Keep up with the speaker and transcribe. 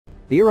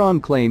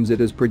Iran claims it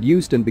has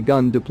produced and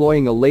begun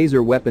deploying a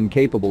laser weapon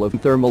capable of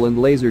thermal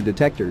and laser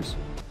detectors.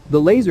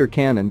 The laser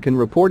cannon can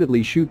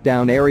reportedly shoot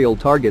down aerial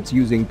targets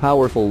using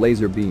powerful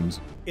laser beams.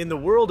 In the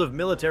world of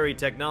military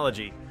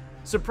technology,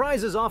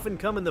 surprises often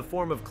come in the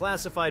form of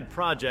classified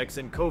projects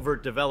and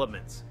covert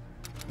developments.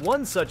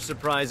 One such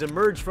surprise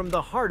emerged from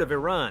the heart of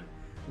Iran,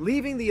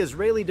 leaving the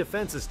Israeli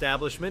defense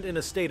establishment in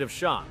a state of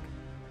shock.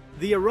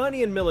 The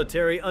Iranian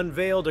military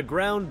unveiled a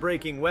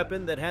groundbreaking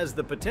weapon that has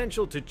the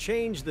potential to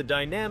change the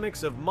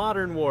dynamics of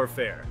modern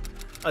warfare: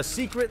 a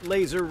secret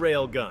laser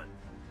railgun.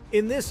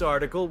 In this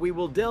article, we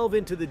will delve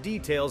into the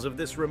details of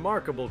this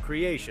remarkable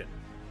creation,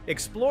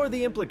 explore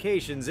the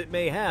implications it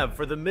may have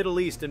for the Middle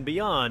East and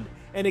beyond,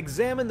 and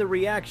examine the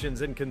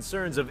reactions and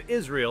concerns of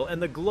Israel and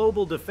the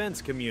global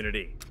defense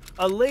community.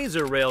 A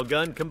laser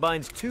railgun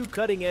combines two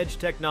cutting-edge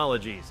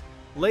technologies: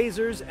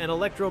 lasers and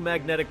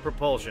electromagnetic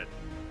propulsion.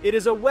 It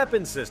is a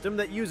weapon system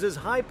that uses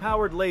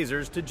high-powered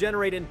lasers to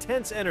generate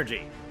intense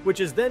energy,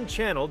 which is then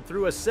channeled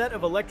through a set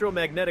of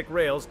electromagnetic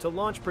rails to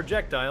launch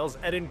projectiles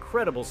at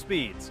incredible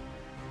speeds.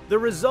 The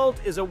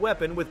result is a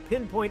weapon with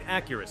pinpoint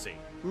accuracy,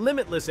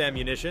 limitless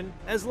ammunition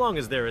as long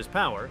as there is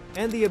power,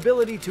 and the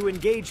ability to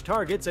engage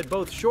targets at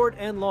both short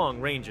and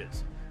long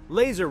ranges.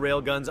 Laser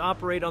railguns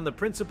operate on the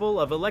principle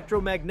of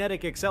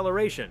electromagnetic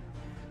acceleration.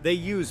 They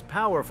use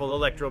powerful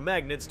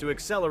electromagnets to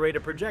accelerate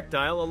a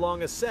projectile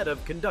along a set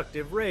of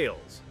conductive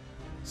rails.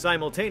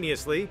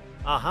 Simultaneously,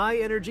 a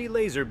high-energy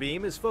laser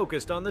beam is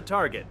focused on the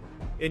target,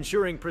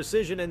 ensuring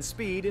precision and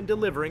speed in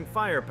delivering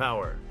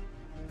firepower.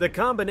 The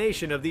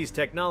combination of these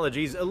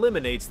technologies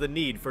eliminates the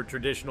need for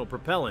traditional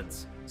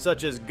propellants,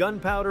 such as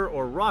gunpowder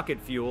or rocket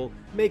fuel,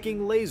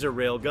 making laser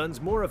railguns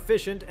more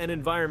efficient and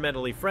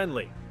environmentally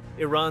friendly.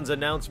 Iran's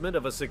announcement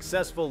of a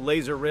successful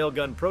laser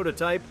railgun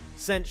prototype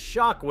sent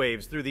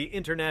shockwaves through the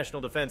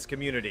international defense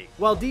community.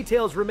 While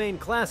details remain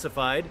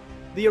classified,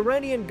 the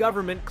Iranian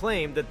government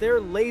claimed that their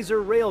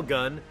laser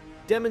railgun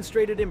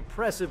demonstrated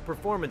impressive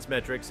performance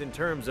metrics in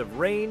terms of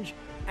range,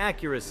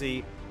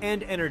 accuracy,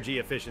 and energy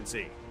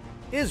efficiency.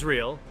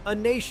 Israel, a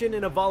nation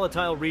in a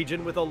volatile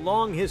region with a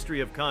long history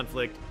of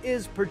conflict,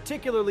 is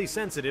particularly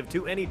sensitive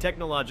to any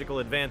technological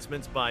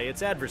advancements by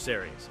its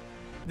adversaries.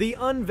 The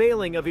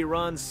unveiling of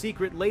Iran's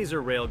secret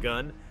laser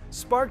railgun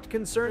sparked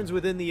concerns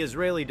within the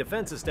Israeli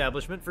defense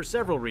establishment for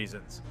several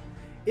reasons.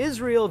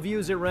 Israel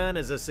views Iran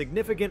as a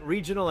significant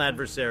regional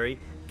adversary,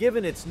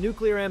 given its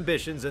nuclear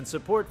ambitions and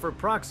support for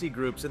proxy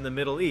groups in the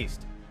Middle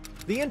East.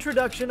 The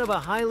introduction of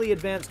a highly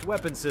advanced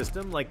weapon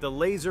system like the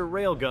laser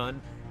railgun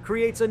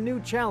creates a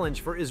new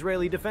challenge for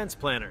Israeli defense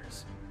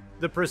planners.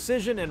 The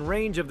precision and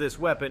range of this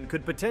weapon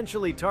could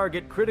potentially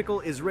target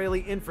critical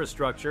Israeli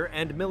infrastructure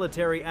and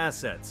military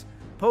assets,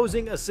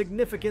 posing a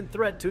significant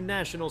threat to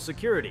national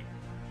security.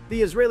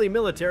 The Israeli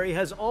military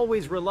has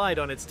always relied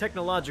on its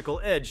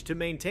technological edge to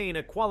maintain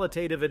a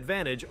qualitative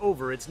advantage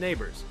over its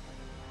neighbors.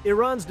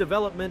 Iran's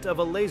development of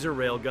a laser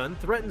railgun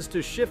threatens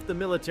to shift the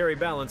military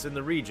balance in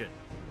the region.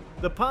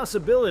 The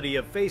possibility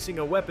of facing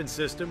a weapon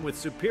system with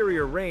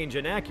superior range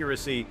and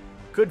accuracy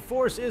could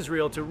force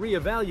Israel to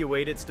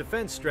reevaluate its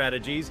defense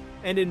strategies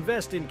and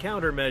invest in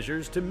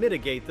countermeasures to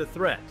mitigate the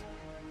threat.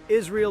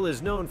 Israel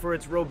is known for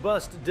its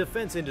robust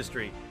defense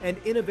industry and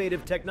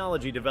innovative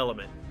technology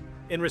development.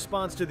 In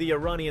response to the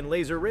Iranian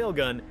laser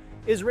railgun,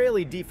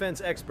 Israeli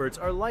defense experts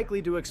are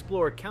likely to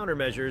explore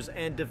countermeasures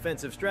and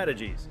defensive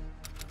strategies.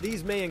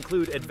 These may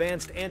include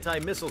advanced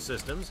anti-missile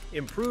systems,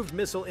 improved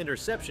missile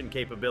interception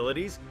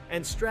capabilities,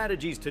 and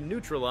strategies to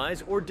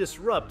neutralize or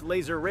disrupt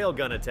laser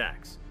railgun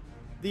attacks.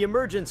 The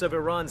emergence of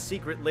Iran's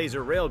secret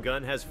laser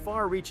railgun has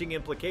far-reaching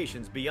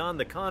implications beyond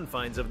the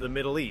confines of the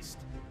Middle East.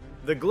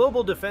 The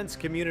global defense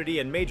community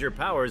and major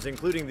powers,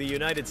 including the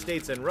United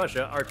States and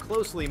Russia, are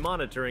closely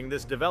monitoring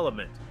this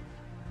development.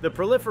 The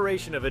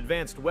proliferation of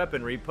advanced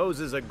weaponry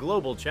poses a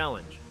global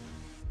challenge.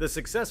 The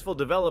successful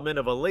development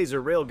of a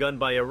laser railgun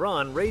by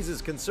Iran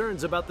raises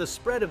concerns about the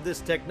spread of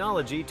this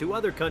technology to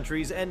other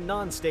countries and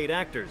non-state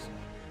actors.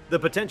 The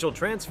potential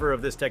transfer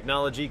of this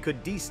technology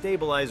could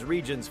destabilize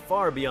regions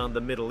far beyond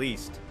the Middle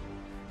East.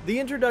 The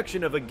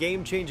introduction of a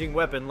game-changing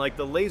weapon like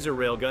the laser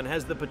railgun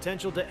has the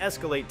potential to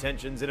escalate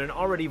tensions in an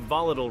already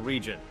volatile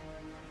region.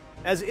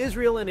 As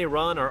Israel and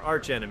Iran are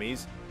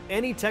archenemies,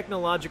 any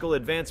technological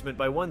advancement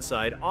by one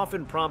side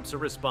often prompts a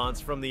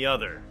response from the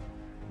other.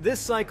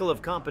 This cycle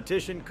of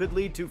competition could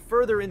lead to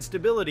further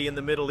instability in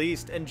the Middle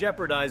East and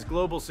jeopardize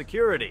global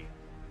security.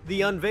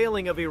 The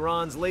unveiling of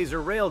Iran's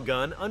laser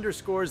railgun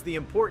underscores the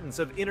importance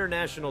of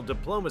international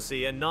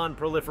diplomacy and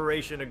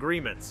non-proliferation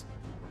agreements.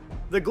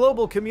 The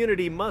global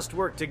community must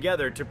work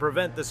together to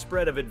prevent the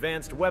spread of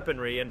advanced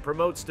weaponry and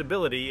promote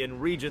stability in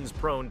regions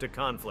prone to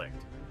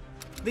conflict.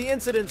 The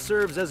incident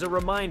serves as a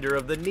reminder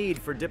of the need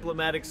for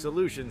diplomatic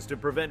solutions to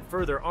prevent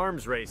further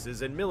arms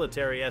races and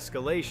military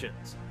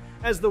escalations.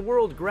 As the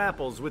world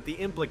grapples with the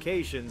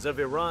implications of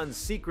Iran's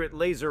secret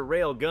laser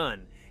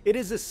railgun, it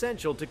is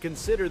essential to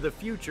consider the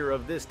future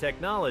of this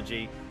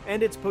technology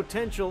and its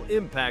potential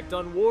impact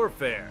on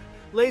warfare.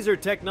 Laser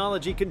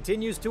technology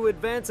continues to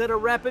advance at a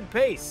rapid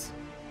pace.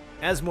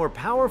 As more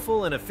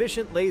powerful and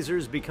efficient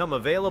lasers become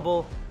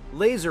available,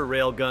 laser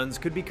railguns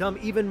could become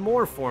even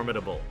more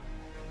formidable.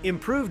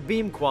 Improved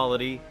beam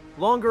quality,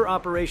 longer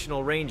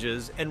operational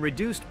ranges, and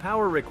reduced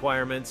power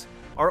requirements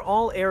are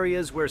all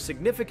areas where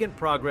significant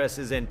progress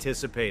is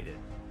anticipated.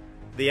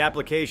 The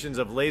applications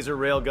of laser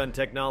railgun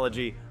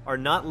technology are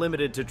not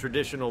limited to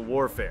traditional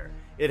warfare.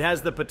 It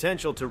has the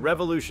potential to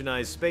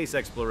revolutionize space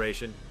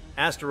exploration,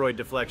 asteroid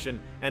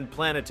deflection, and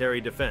planetary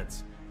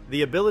defense.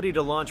 The ability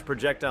to launch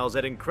projectiles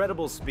at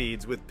incredible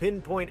speeds with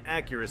pinpoint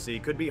accuracy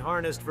could be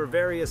harnessed for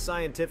various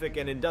scientific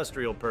and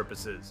industrial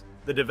purposes.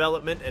 The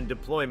development and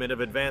deployment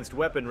of advanced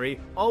weaponry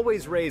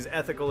always raise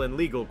ethical and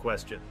legal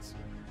questions.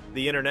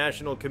 The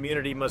international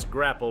community must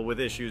grapple with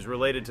issues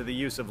related to the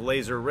use of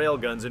laser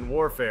railguns in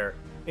warfare,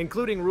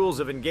 including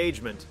rules of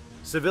engagement,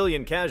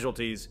 civilian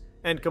casualties,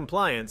 and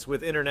compliance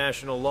with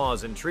international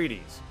laws and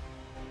treaties.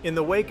 In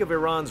the wake of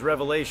Iran's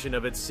revelation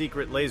of its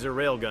secret laser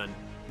railgun,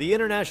 the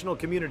international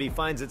community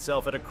finds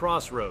itself at a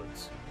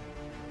crossroads.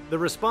 The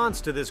response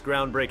to this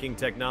groundbreaking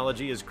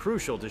technology is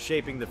crucial to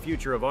shaping the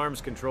future of arms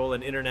control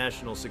and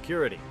international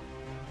security.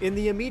 In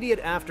the immediate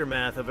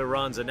aftermath of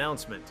Iran's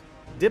announcement,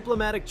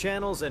 diplomatic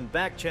channels and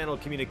back-channel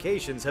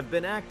communications have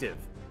been active.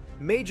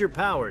 Major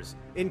powers,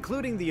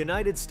 including the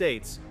United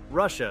States,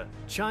 Russia,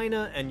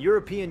 China, and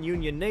European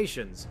Union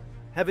nations,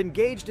 have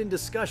engaged in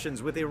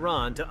discussions with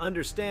Iran to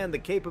understand the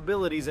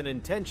capabilities and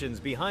intentions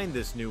behind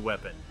this new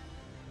weapon.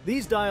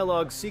 These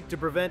dialogues seek to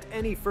prevent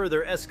any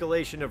further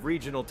escalation of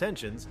regional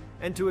tensions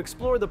and to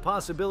explore the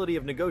possibility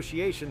of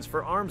negotiations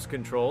for arms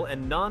control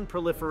and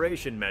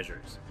non-proliferation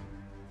measures.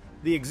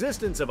 The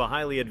existence of a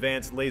highly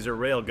advanced laser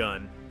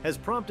railgun has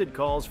prompted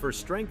calls for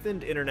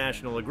strengthened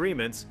international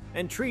agreements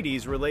and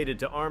treaties related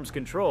to arms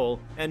control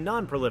and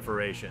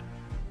non-proliferation.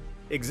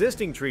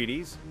 Existing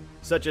treaties,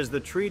 such as the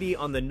Treaty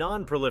on the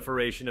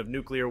Non-Proliferation of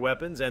Nuclear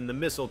Weapons and the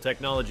Missile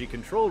Technology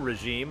Control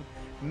Regime,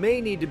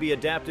 may need to be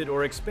adapted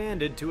or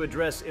expanded to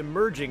address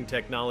emerging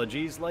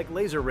technologies like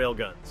laser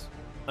railguns.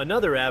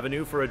 Another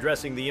avenue for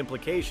addressing the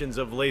implications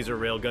of laser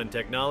railgun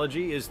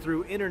technology is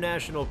through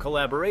international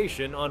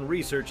collaboration on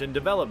research and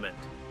development.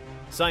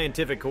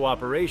 Scientific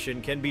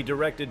cooperation can be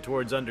directed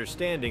towards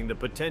understanding the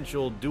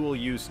potential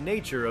dual-use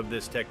nature of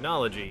this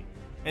technology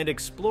and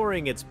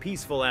exploring its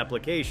peaceful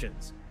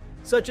applications,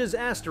 such as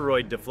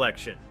asteroid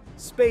deflection,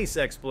 space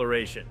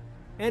exploration,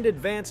 and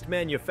advanced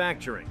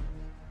manufacturing.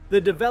 The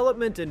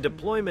development and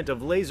deployment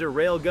of laser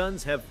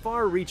railguns have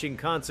far-reaching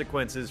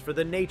consequences for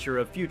the nature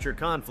of future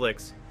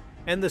conflicts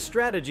and the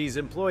strategies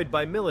employed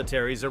by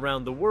militaries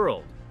around the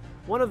world.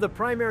 One of the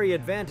primary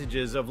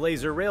advantages of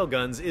laser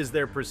railguns is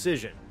their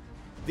precision.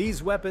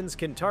 These weapons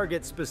can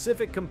target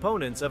specific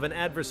components of an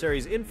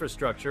adversary's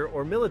infrastructure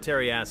or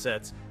military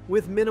assets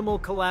with minimal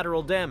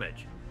collateral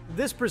damage.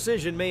 This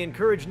precision may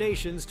encourage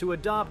nations to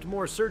adopt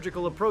more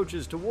surgical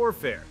approaches to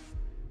warfare,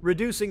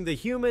 reducing the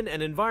human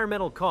and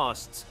environmental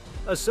costs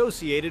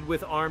associated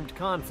with armed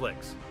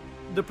conflicts.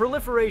 The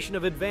proliferation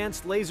of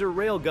advanced laser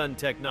railgun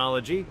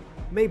technology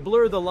may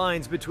blur the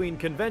lines between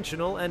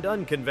conventional and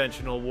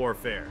unconventional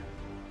warfare.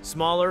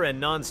 Smaller and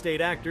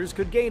non-state actors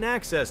could gain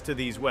access to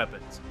these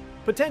weapons,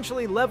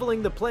 potentially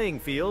leveling the playing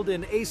field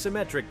in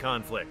asymmetric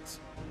conflicts.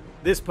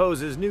 This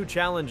poses new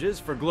challenges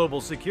for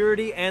global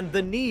security and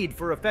the need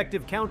for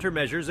effective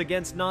countermeasures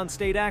against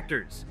non-state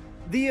actors.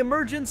 The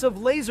emergence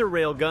of laser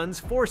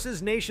railguns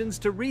forces nations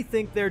to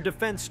rethink their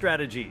defense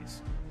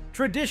strategies.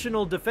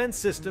 Traditional defense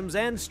systems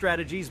and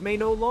strategies may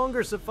no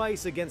longer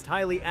suffice against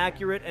highly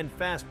accurate and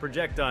fast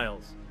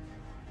projectiles.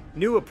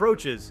 New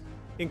approaches,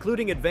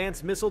 including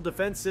advanced missile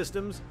defense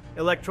systems,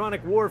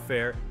 electronic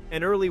warfare,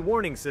 and early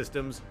warning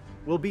systems,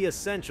 will be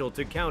essential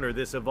to counter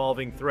this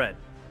evolving threat.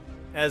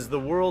 As the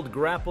world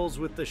grapples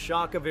with the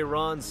shock of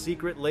Iran's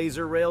secret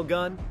laser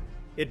railgun,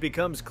 it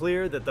becomes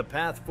clear that the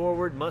path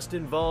forward must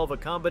involve a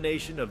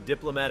combination of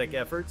diplomatic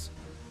efforts,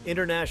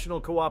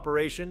 international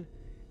cooperation,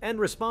 and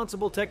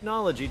responsible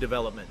technology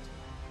development.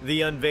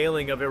 The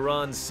unveiling of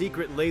Iran's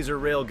secret laser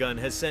railgun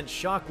has sent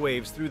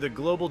shockwaves through the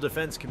global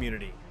defense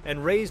community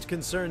and raised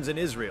concerns in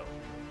Israel,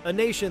 a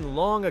nation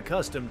long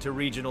accustomed to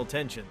regional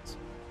tensions.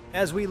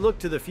 As we look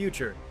to the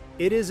future,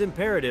 it is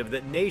imperative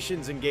that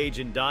nations engage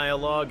in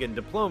dialogue and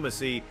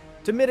diplomacy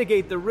to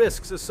mitigate the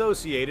risks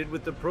associated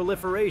with the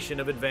proliferation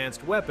of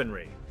advanced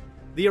weaponry.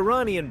 The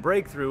Iranian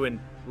breakthrough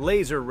in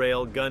laser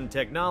rail gun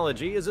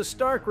technology is a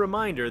stark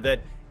reminder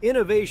that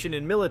innovation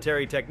in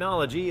military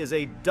technology is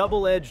a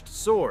double-edged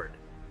sword.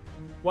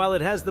 While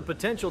it has the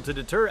potential to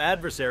deter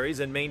adversaries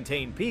and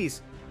maintain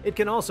peace, it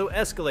can also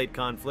escalate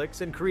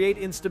conflicts and create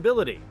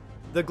instability.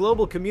 The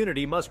global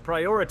community must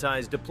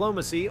prioritize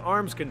diplomacy,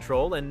 arms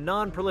control, and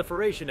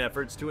non-proliferation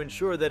efforts to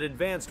ensure that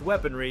advanced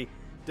weaponry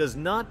does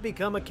not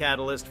become a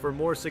catalyst for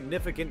more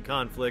significant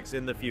conflicts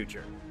in the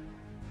future.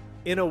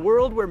 In a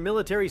world where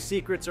military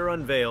secrets are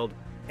unveiled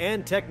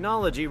and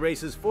technology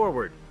races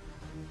forward,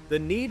 the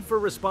need for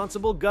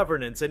responsible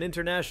governance and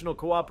international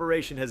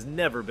cooperation has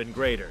never been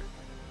greater.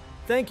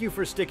 Thank you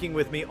for sticking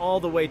with me all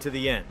the way to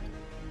the end.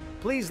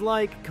 Please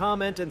like,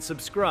 comment, and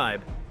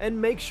subscribe,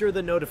 and make sure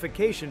the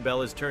notification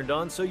bell is turned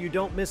on so you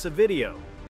don't miss a video.